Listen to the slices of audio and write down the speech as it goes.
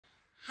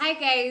Hi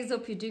guys,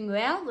 hope you're doing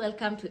well.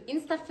 Welcome to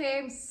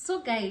InstaFame. So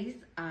guys,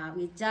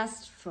 we're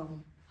just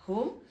from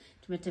home.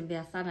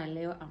 Tumetembea sana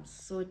leo. I'm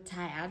so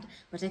tired,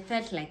 but I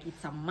felt like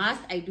it's a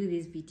must I do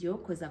this video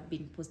because I've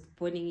been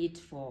postponing it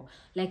for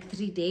like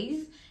 3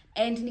 days.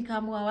 And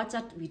nikaamua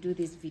wacha we do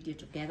this video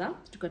together.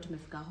 Tuko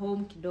tumefika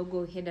home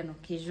kidogo, had an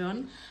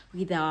occasion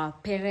with our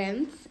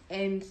parents,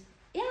 and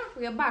yeah,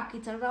 we are back.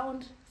 It's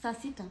around saa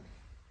sita.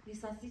 Ni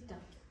saa sita.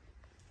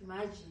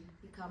 Imagine,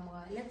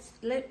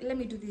 let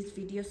me do this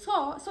video.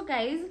 So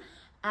guys,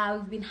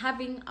 we've been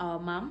having our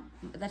mom,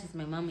 that is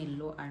my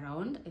mom-in-law,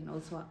 around, and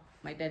also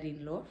my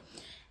dad-in-law.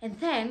 And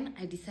then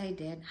I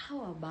decided,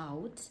 how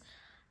about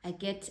I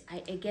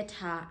get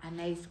her a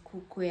nice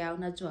cookware.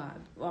 Unajua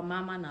wa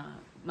mama na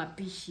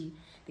mapishi,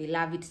 they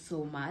love it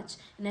so much,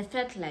 and I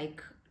felt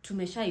like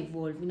tumesha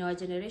evolve in our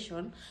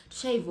generation.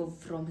 Tusha evolve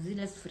from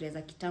zile sufuria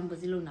za kitambo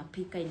zile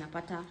unapika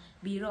inapata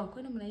biro,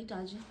 kwani mnaita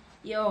aje?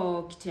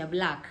 Yo, kitu ya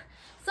black.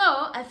 So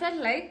I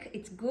felt like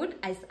it's good.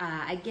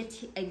 I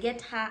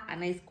get her a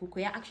nice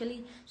cookware.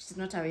 Actually, she's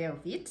not aware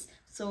of it,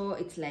 so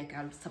it's like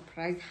I'll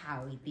surprise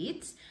her with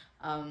it.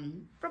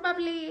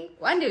 Probably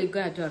one day we're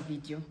gonna do a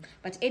video.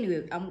 But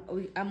anyway,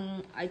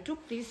 I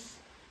took this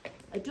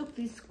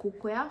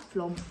cookware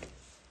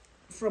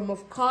from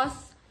of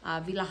course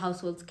Villa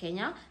Households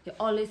Kenya. They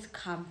always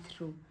come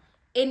through.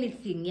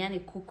 Anything, yani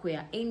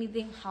cookware,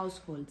 anything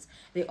households,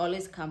 they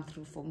always come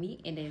through for me,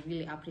 and I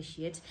really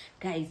appreciate.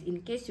 Guys,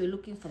 in case you're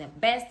looking for the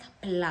best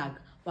plug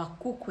wa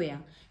cookware,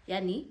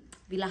 yani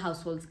Villa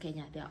Households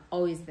Kenya, they are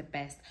always the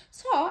best.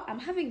 So I'm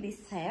having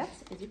this set,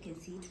 as you can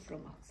see it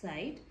from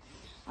outside.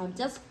 I'm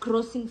just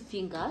crossing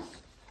fingers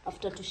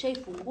after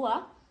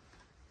tushaifungua.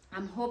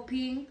 I'm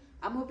hoping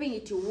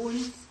it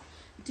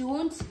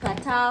won't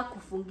kata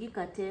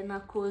kufungika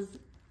tena, cause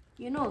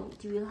you know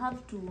it will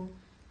have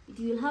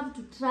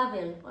to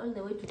travel all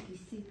the way to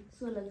PC.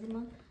 So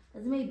lazima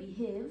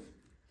behave.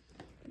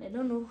 And I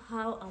don't know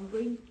how I'm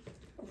going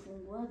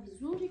kufungua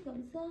vizuri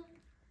kabisa.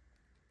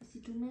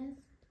 Isitumez.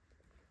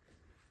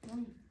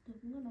 Nani,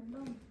 tafungua na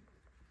mdomo.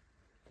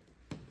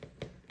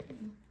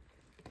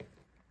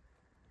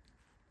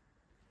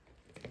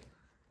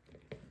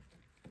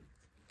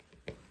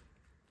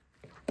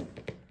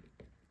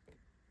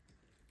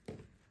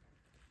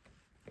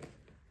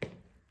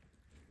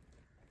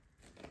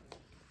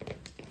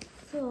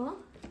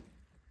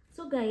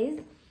 So guys,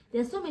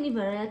 there are so many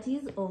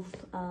varieties of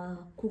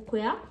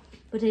cookware,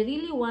 but I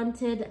really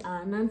wanted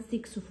a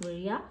non-stick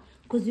sufuria,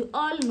 because you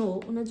all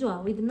know,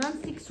 unajua, with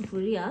non-stick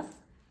sufurias,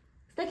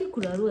 sitaki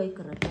kurarua hii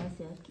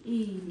karatasi yake.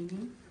 Hii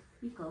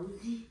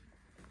kauzi.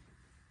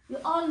 You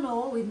all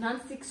know with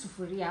non-stick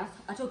sufurias,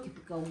 hata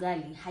ukipika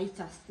ugali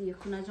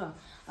haitastick. Unajua,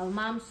 our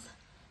moms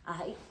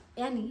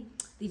yani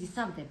they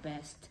deserve the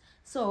best.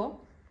 So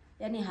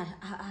yani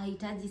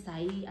hahitaji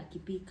sahi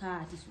akipika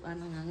ati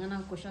anangangana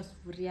kosha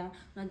sufuria.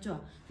 Unajua,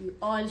 we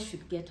all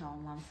should get our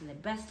moms the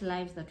best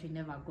lives that we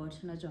never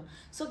got. Unajua.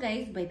 So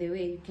guys, by the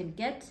way, you can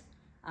get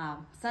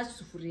such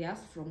sufurias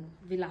from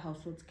Villa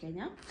Households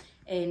Kenya,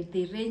 and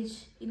they range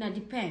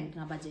depend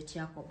na budget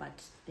yako,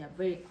 but they are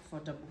very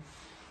affordable.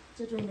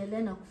 So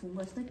tuendelee na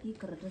kufungua. Sitaki hii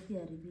karatasi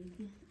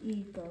haribike.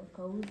 Hii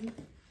kauzi.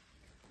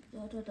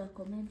 Watu wata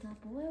comment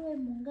hapo, wewe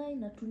Mungai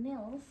na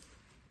tunails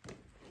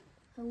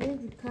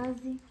hawezi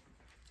kazi.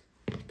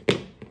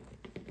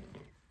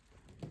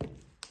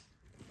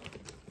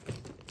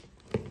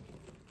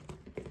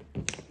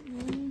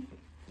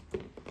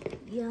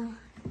 Yeah,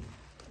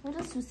 I want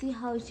us to see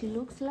how she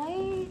looks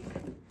like.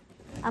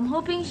 I'm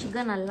hoping she's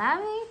gonna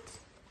love it.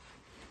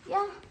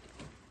 Yeah,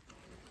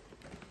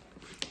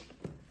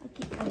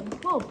 okay, I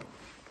hope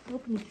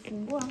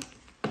nikifungua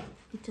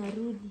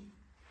itarudi.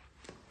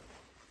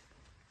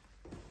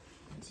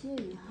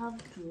 Here you have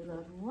to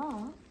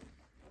rarua.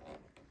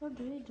 What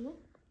do we do?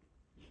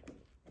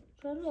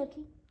 Rarua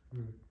tu.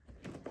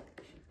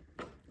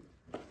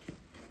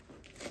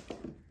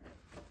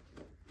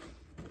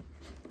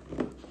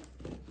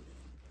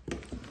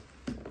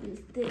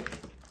 Instead,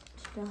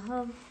 to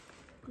have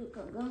quick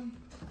again.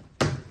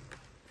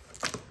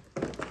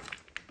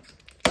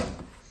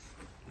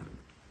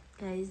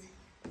 Guys,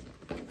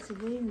 it's a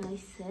very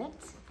nice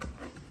set.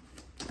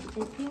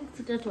 I think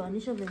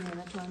sitatoanisha venye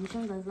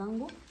natoanisha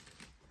zangu.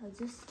 I'll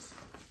just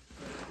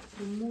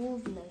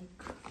remove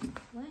like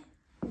why?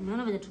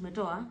 Unaona venye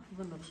tumetoa,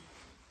 hivyo ndo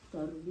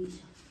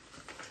tutarudisha.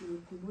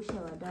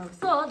 Tukumbusha wadau.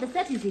 So the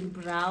set is in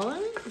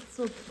brown. It's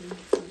so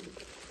pretty.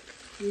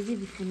 Hizi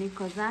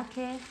vifuniko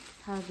zake,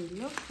 how they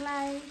look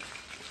like.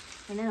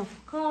 And then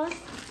of course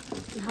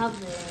you have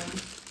the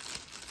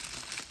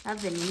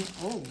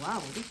oh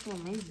wow, this is so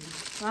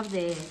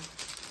amazing.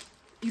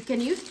 You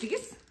can use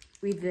this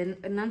with the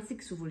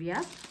non-stick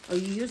sufuria, or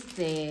you use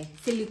the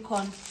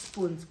silicone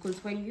spoons,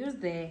 because when you use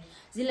the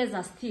zile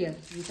za steel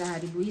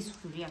zitaharibu hii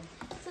sufuria.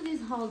 So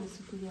this is how the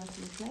sufuria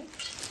looks like.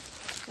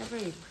 They're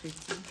very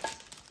pretty.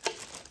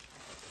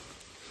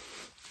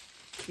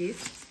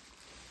 This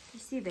You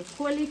see, the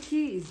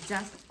quality is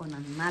just on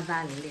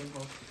another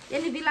level.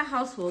 Yani Villa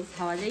households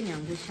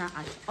hawajaniangusha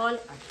at all.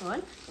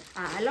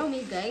 Allow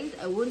me guys,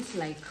 I won't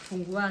like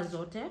fungua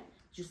zote.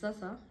 Juu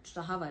sasa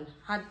tuta have a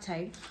hard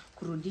time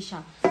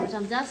kurudisha. But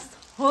I'm just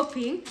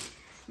hoping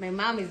my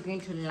mom is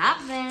going to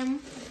love them.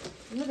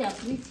 You know, they are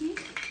pretty.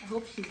 I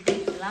hope she's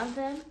going to love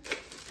them.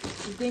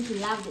 She's going to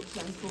love the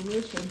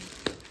transformation.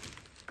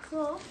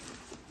 So,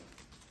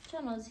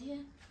 channels here.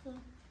 So,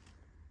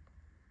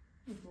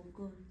 oh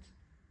God.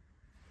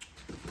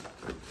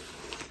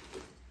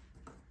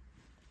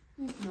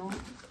 No, I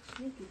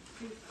think it's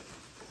this.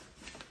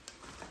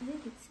 I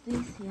think it's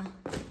this here.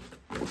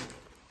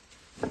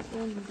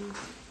 Then this.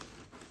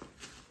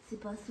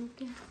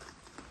 Sipasuke.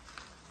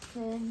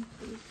 Then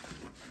this.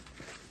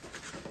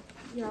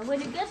 Yeah,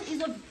 when you get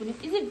easy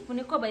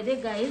vifuniko, by the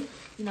guys,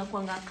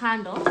 inakuanga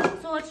kando.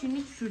 So what you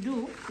need to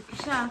do,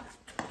 ukisha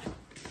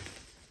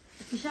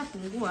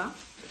fungua,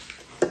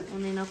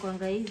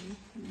 inakuanga hivi.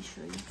 Let me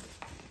show you.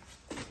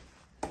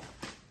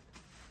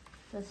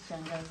 Sasa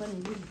shangaa kwa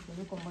nini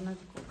vifuniko mbona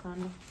ziko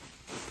kando.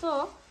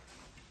 So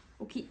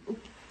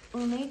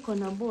unaiko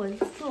na ball,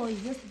 so you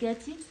just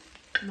get it.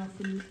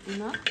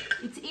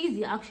 It's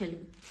easy actually.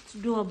 It's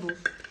doable.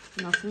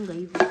 Unafunga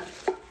hivi.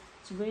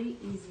 It's very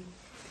easy.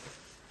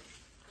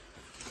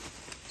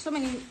 So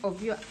many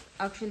of you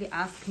actually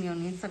ask me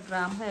on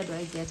Instagram, where do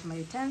I get my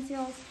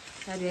utensils?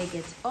 How do I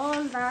get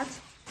all that?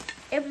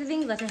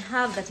 Everything that I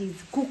have that is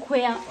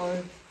cookware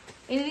or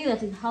anything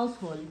that is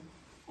household,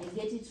 I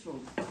get it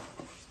from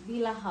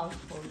Villa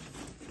household.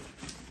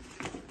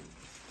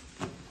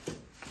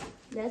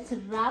 Let's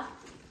wrap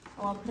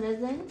our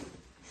present.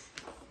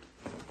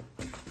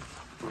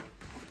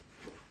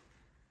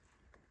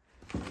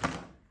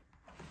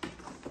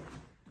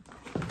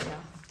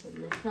 Yeah, so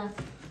let's start.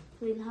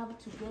 We'll have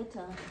to get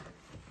a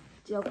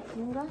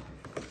jakunga.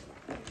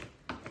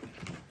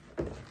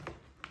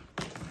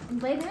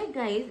 By the way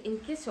guys, in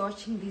case you're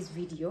watching this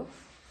video,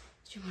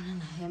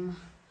 I'm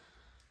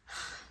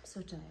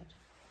so tired.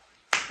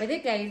 By the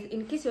way guys,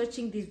 in case you're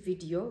watching this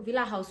video,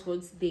 Villa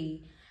households, they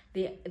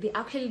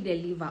actually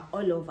deliver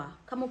all over.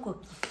 Kama uko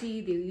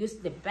Kisii, they use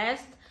the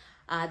best,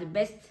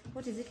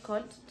 what is it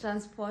called?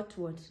 Transport,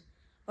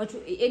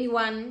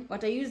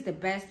 what I use the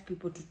best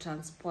people to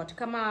transport.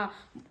 Kama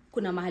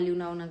kuna mahali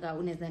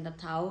unaweza enda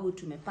tao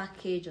tume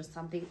package or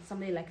something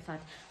like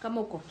that.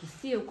 Kama uko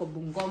Kisii, uko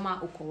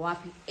Bungoma, uko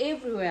wapi,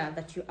 everywhere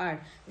that you are,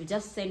 we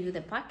just send you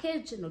the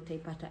package na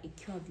utaipata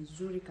ikiwa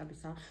vizuri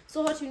kabisa.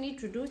 So what you need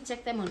to do,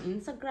 check them on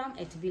Instagram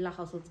at Villa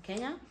Households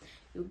Kenya.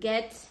 You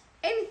get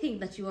anything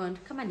that you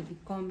want. Kama ni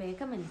vikombe,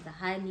 kama ni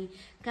sahani,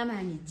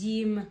 kama ni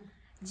gym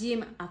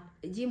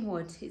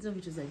what, hizo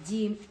vitu za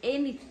gym,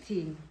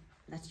 anything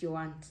that you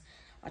want,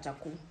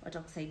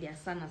 watakusaidia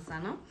sana.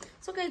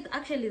 So guys,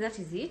 actually that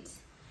is it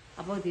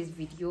about this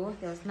video.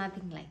 There was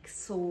nothing like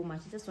so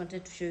much. I just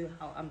wanted to show you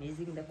how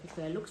amazing the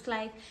cookware looks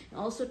like, and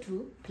also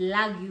to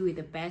plug you with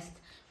the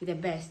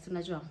best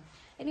unajua.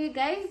 Anyway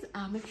guys,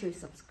 make sure you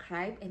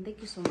subscribe, and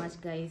thank you so much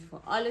guys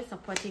for always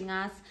supporting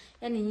us.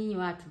 Yani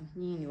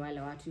nyinyi ni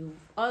wale watu, you've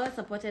always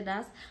supported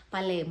us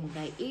pale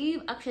Mungai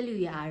Eve. Actually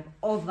we are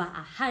over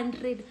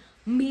 100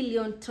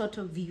 million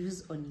total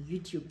views on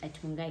YouTube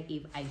at Mungai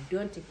Eve. I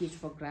don't take it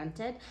for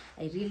granted.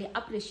 I really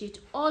appreciate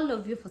all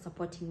of you for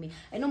supporting me.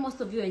 I know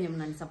most of you wenye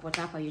mnanisupport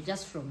hapa, you're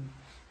just from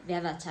the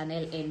other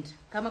channel, and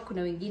kama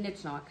kuna wengine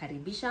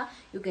tunawakaribisha,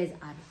 you guys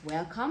are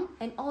welcome.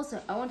 And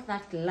also I want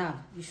that love,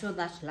 you show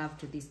that love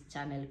to this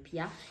channel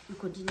pia. You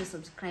continue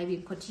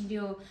subscribing,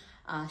 continue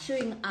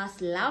showing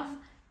us love.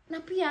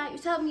 Na pia you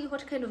tell me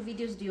what kind of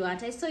videos do you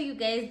want. I saw you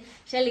guys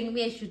telling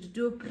me I should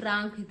do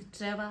prank with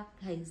Trevor.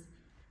 Guys,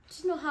 do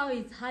you know how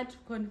it's hard to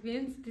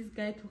convince this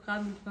guy to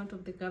come in front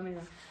of the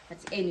camera? But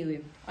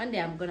anyway, one day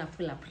I'm gonna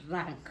pull a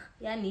prank.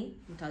 Yani,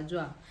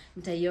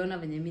 mtaiona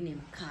venye mimi ni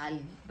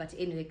mkali. But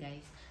anyway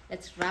guys,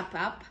 let's wrap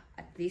up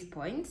at this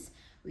point.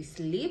 We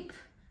sleep.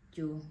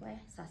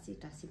 Saa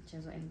sita si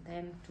mchezo, and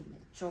then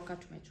tumechoka.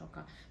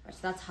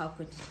 But that's how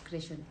content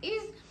creation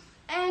is.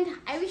 And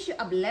I wish you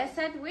a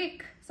blessed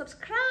week.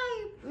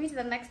 Subscribe. Meet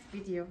the next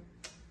video.